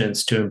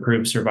patients to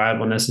improve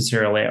survival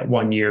necessarily at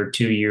 1 year,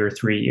 2 year,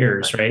 3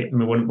 years, right? I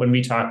mean, when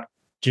we talk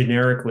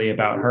generically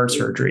about heart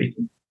surgery,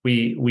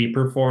 we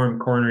perform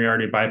coronary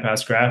artery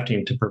bypass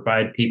grafting to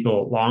provide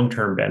people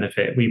long-term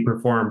benefit. We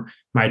perform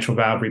mitral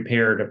valve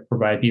repair to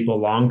provide people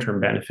long-term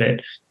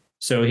benefit.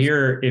 So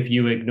here, if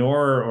you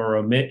ignore or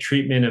omit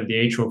treatment of the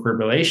atrial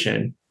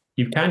fibrillation,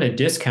 you've kind of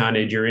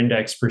discounted your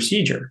index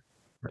procedure,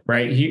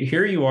 right?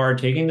 Here you are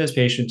taking this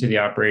patient to the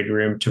operating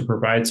room to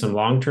provide some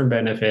long-term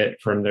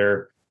benefit from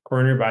their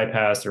coronary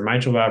bypass, their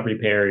mitral valve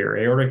repair, your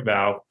aortic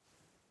valve,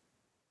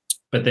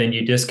 but then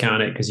you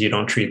discount it because you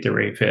don't treat the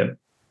AFib.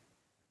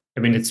 I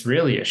mean, it's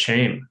really a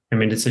shame. I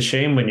mean, it's a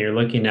shame when you're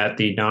looking at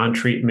the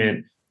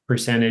non-treatment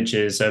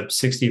percentages of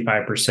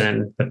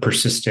 65% the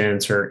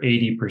persistence or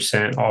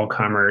 80% all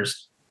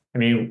comers. I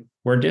mean,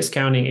 we're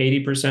discounting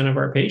 80% of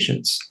our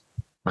patients.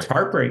 It's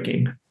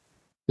heartbreaking.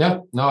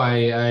 Yeah, no,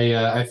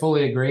 I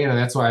fully agree, and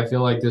that's why I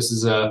feel like this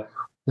is a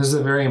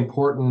very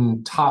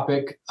important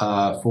topic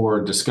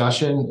for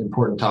discussion,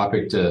 important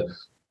topic to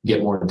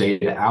get more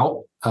data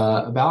out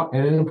about,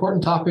 and an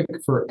important topic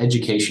for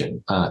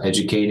education,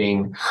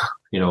 educating,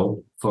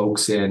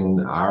 folks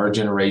in our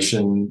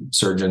generation,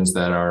 surgeons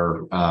that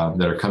are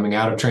coming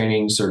out of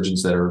training,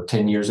 surgeons that are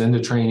 10 years into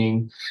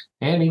training,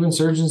 and even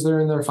surgeons that are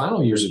in their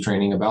final years of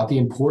training about the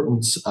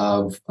importance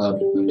of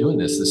doing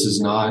this. This is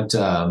not,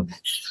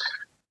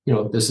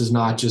 this is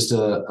not just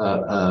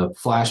a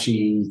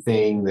flashy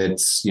thing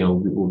that's,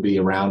 will be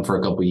around for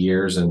a couple of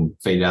years and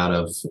fade out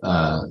of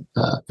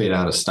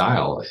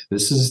style.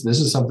 This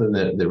is something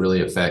that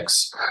really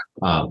affects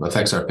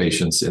our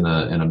patients in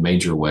a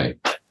major way.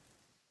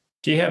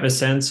 Do you have a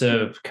sense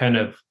of kind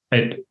of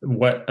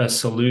what a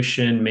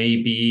solution may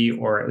be,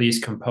 or at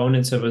least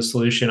components of a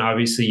solution?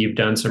 Obviously, you've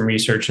done some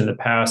research in the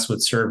past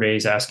with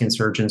surveys asking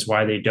surgeons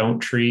why they don't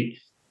treat,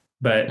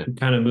 but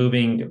kind of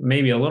moving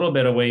maybe a little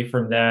bit away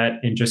from that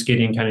and just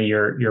getting kind of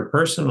your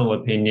personal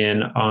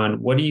opinion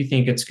on what do you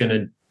think it's going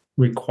to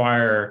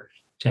require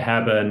to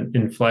have an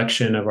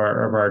inflection of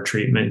our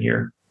treatment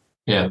here?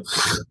 Yeah.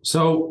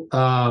 So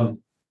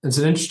it's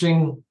an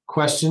interesting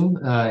question,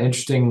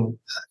 interesting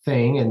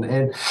thing.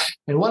 And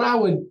what I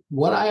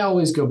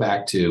always go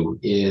back to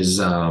is,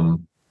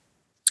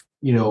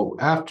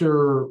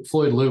 after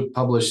Floyd Loop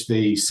published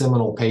the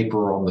seminal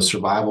paper on the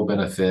survival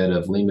benefit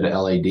of Lima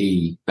to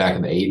LAD back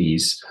in the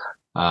 80s,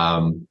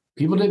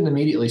 people didn't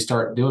immediately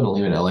start doing a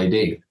Lima to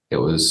LAD. It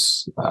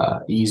was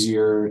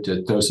easier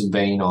to throw some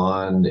vein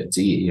on.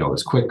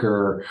 It's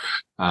quicker.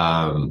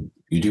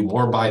 You do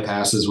more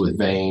bypasses with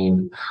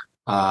vein.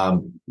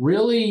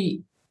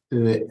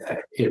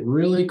 It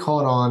really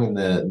caught on in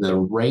the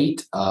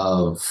rate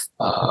of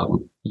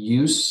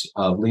use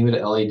of Lima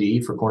to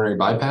LAD for coronary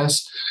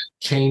bypass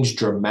changed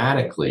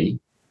dramatically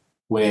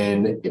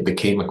when it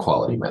became a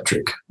quality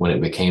metric, when it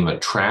became a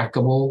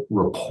trackable,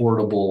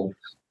 reportable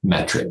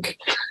metric.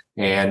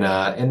 And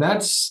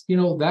that's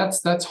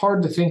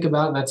hard to think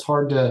about, and that's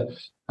hard to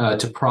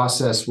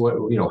process.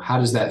 How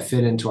does that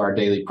fit into our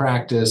daily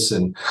practice?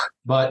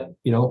 But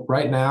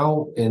right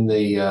now in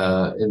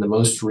the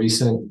most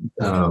recent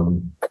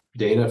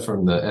data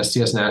from the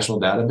STS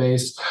National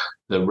Database,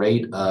 the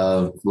rate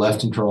of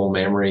left internal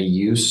mammary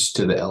use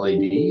to the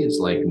LAD is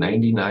like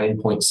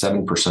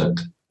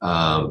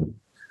 99.7%,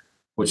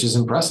 which is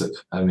impressive.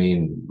 I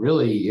mean,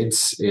 really,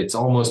 it's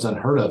almost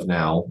unheard of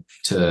now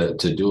to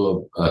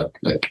do a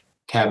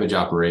CABG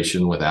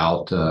operation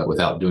without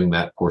doing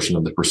that portion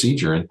of the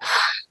procedure. And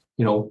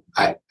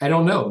I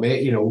don't know.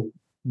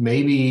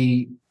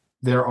 Maybe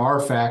there are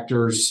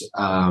factors,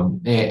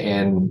 and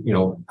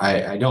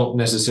I don't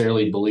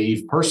necessarily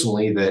believe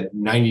personally that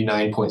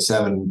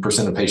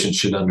 99.7% of patients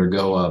should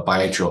undergo a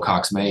biatrial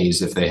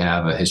Cox-Maze if they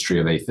have a history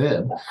of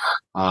AFib,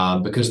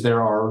 because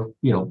there are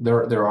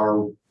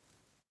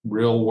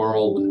real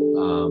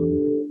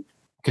world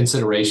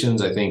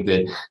considerations. I think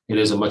that it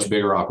is a much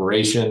bigger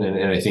operation,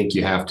 and I think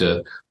you have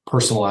to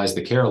personalize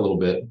the care a little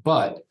bit.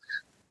 But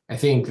I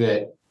think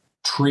that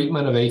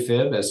treatment of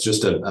AFib as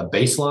just a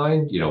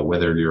baseline,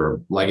 whether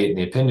you're ligating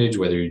the appendage,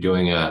 whether you're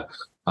doing a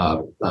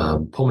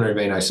pulmonary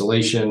vein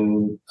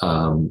isolation,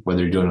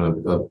 whether you're doing a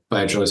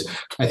biatrial,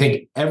 I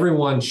think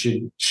everyone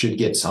should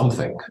get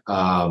something.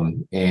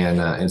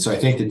 And so I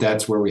think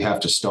that's where we have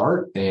to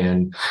start.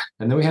 And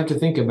then we have to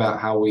think about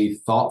how we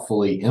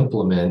thoughtfully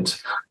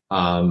implement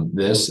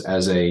this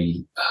as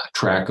a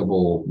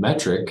trackable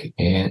metric.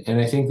 And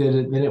I think that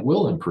it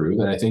will improve.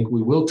 And I think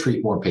we will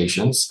treat more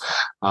patients.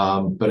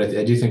 But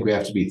I do think we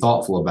have to be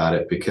thoughtful about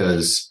it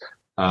because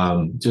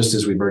just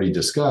as we've already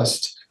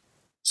discussed,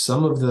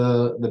 some of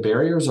the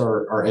barriers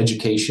are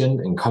education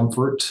and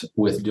comfort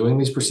with doing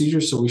these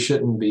procedures. So we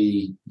shouldn't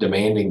be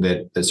demanding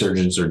that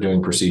surgeons are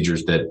doing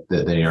procedures that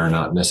they are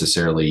not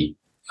necessarily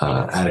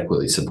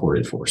adequately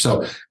supported for.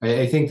 So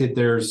I think that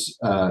there's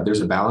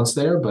a balance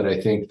there, but I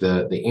think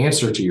the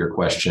answer to your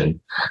question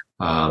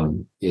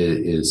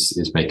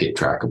is make it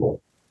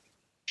trackable.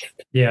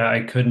 Yeah,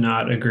 I could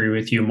not agree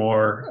with you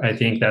more. I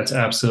think that's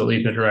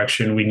absolutely the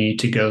direction we need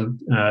to go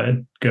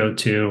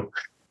to.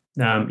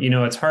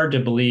 It's hard to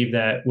believe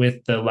that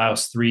with the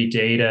LAOS-3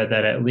 data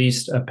that at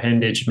least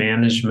appendage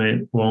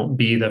management won't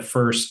be the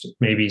first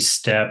maybe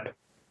step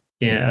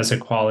as a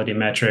quality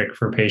metric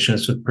for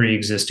patients with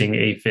pre-existing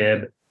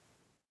AFib.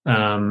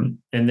 And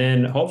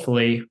then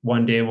hopefully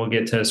one day we'll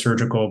get to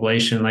surgical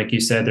ablation. Like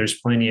you said,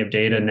 there's plenty of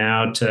data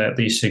now to at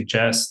least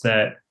suggest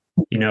that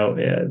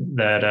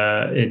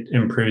it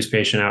improves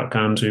patient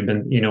outcomes. We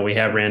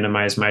have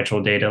randomized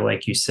mitral data,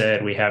 like you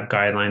said. We have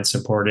guideline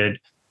supported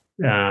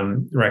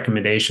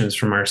recommendations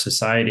from our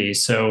society.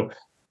 So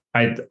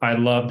I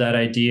love that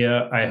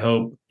idea. I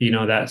hope,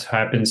 that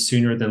happens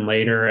sooner than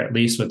later, at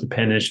least with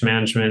appendage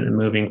management and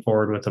moving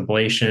forward with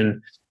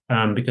ablation.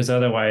 Because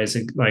otherwise,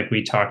 like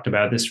we talked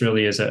about, this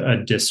really is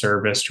a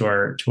disservice to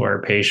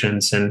our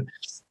patients. And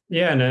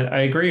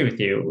I agree with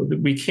you.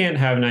 We can't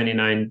have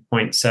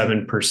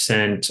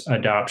 99.7%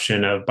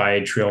 adoption of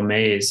biatrial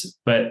maze,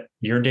 but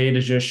your data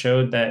just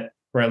showed that,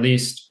 or at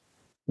least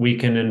we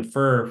can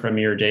infer from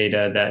your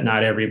data that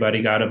not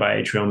everybody got a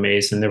biatrial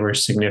maze and there were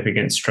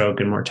significant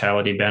stroke and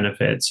mortality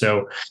benefits.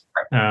 So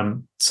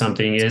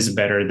something is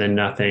better than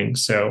nothing.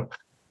 So,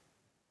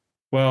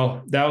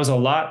 well, that was a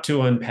lot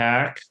to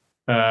unpack.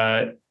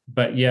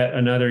 But yet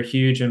another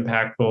huge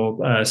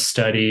impactful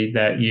study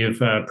that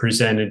you've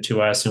presented to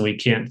us. And we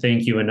can't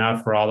thank you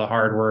enough for all the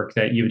hard work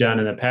that you've done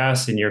in the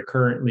past and you're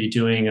currently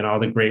doing, and all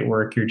the great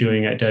work you're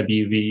doing at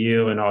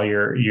WVU and all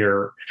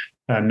your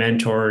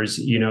mentors.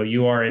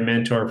 You are a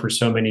mentor for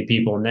so many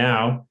people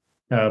now,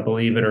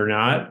 believe it or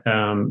not.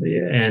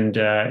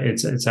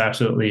 It's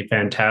absolutely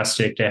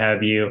fantastic to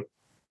have you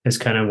as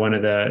kind of one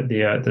of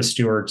the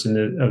stewards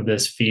of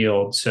this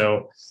field.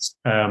 So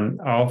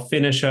I'll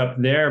finish up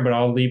there, but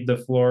I'll leave the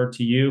floor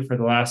to you for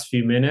the last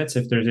few minutes.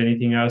 If there's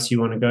anything else you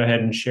want to go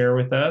ahead and share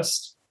with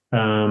us,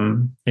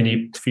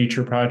 any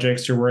future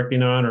projects you're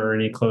working on, or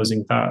any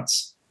closing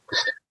thoughts.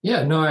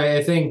 Yeah, no,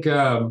 I think,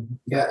 I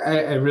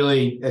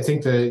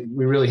think that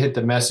we really hit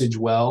the message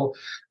well.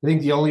 I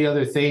think the only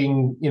other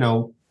thing,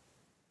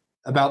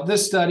 about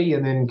this study,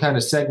 and then kind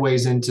of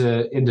segues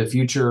into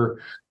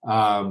future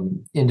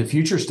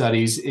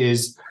studies,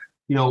 is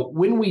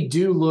when we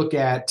do look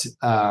at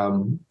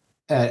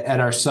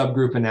our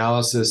subgroup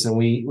analysis and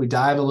we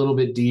dive a little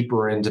bit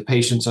deeper into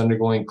patients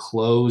undergoing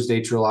closed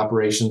atrial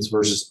operations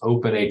versus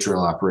open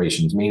atrial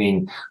operations,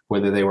 meaning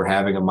whether they were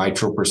having a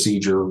mitral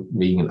procedure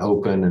being an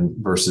open and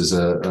versus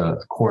a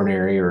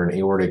coronary or an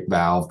aortic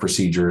valve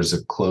procedure as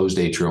a closed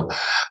atrial.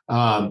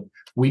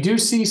 We do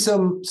see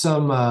some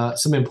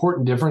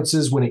important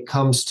differences when it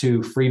comes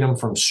to freedom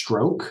from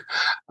stroke,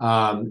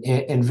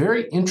 and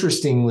very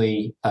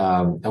interestingly,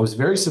 I was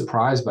very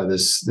surprised by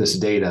this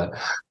data.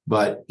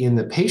 But in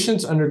the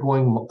patients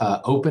undergoing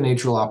open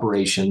atrial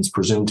operations,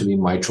 presumed to be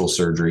mitral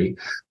surgery,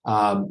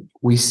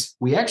 we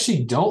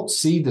actually don't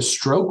see the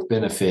stroke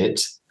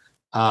benefit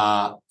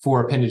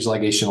for appendage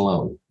ligation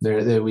alone.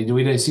 We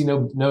didn't see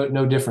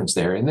no difference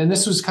there. And then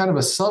this was kind of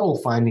a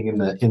subtle finding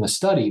in the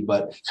study,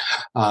 but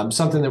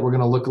something that we're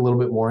going to look a little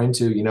bit more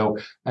into.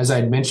 As I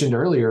had mentioned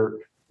earlier,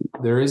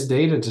 there is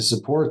data to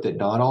support that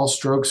not all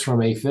strokes from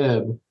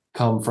AFib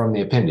come from the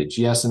appendage.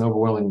 Yes, an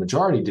overwhelming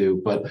majority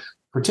do, but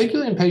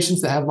particularly in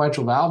patients that have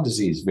mitral valve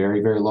disease,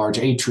 very, very large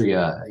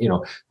atria,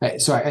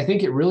 So I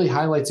think it really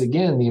highlights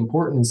again the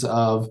importance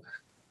of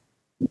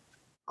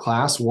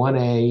Class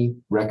 1A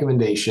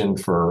recommendation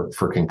for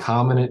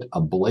concomitant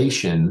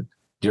ablation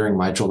during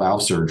mitral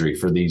valve surgery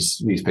for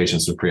these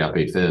patients with pre-op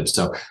AFib.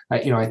 So,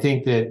 I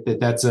think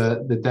that's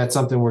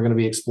something we're going to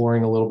be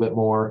exploring a little bit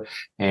more,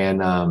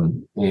 and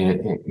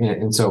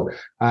so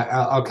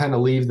I'll kind of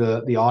leave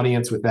the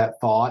audience with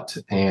that thought,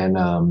 and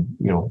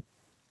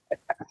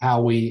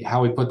how we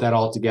put that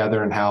all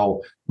together and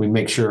how we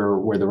make sure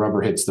where the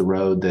rubber hits the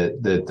road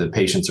that the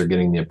patients are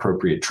getting the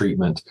appropriate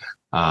treatment.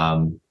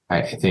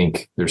 I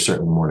think there's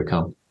certainly more to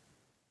come.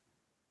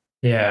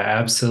 Yeah,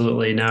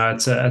 absolutely. No,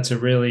 it's a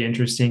really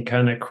interesting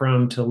kind of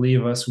crumb to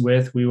leave us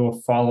with. We will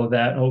follow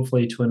that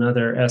hopefully to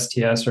another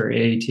STS or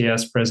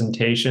AATS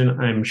presentation.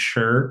 I'm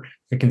sure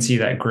I can see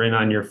that grin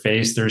on your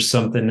face. There's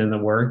something in the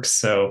works.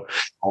 So,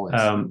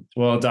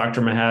 well, Dr.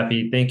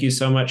 Mahaffey, thank you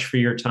so much for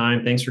your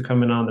time. Thanks for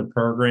coming on the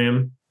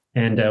program.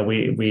 And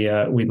we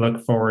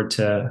look forward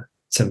to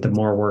the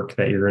more work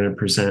that you're going to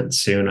present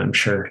soon, I'm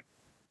sure.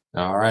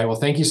 All right. Well,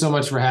 thank you so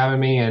much for having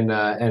me. And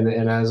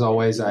as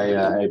always,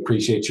 I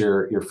appreciate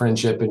your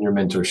friendship and your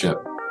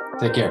mentorship.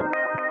 Take care.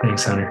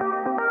 Thanks, Hunter.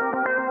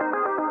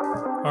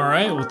 All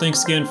right. Well,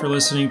 thanks again for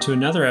listening to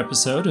another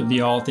episode of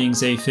the All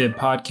Things AFib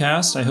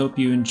podcast. I hope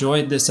you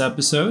enjoyed this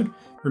episode.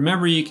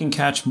 Remember, you can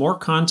catch more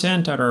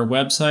content at our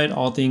website,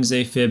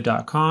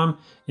 allthingsafib.com,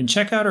 and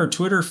check out our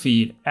Twitter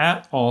feed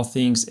at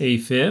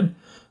allthingsafib.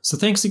 So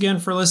thanks again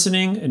for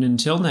listening, and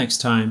until next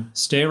time,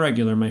 stay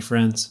regular, my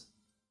friends.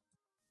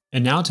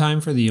 And now time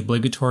for the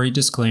obligatory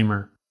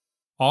disclaimer.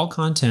 All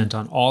content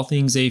on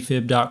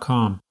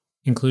allthingsafib.com,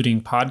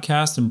 including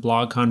podcast and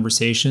blog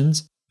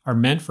conversations, are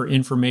meant for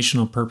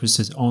informational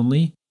purposes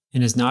only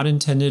and is not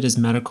intended as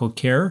medical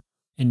care,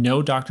 and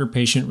no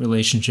doctor-patient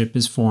relationship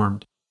is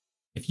formed.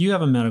 If you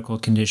have a medical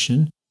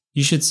condition,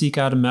 you should seek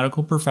out a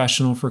medical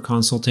professional for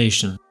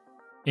consultation.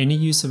 Any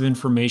use of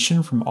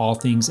information from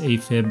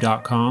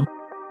allthingsafib.com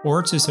or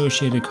its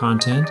associated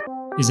content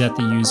is at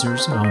the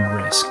user's own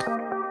risk.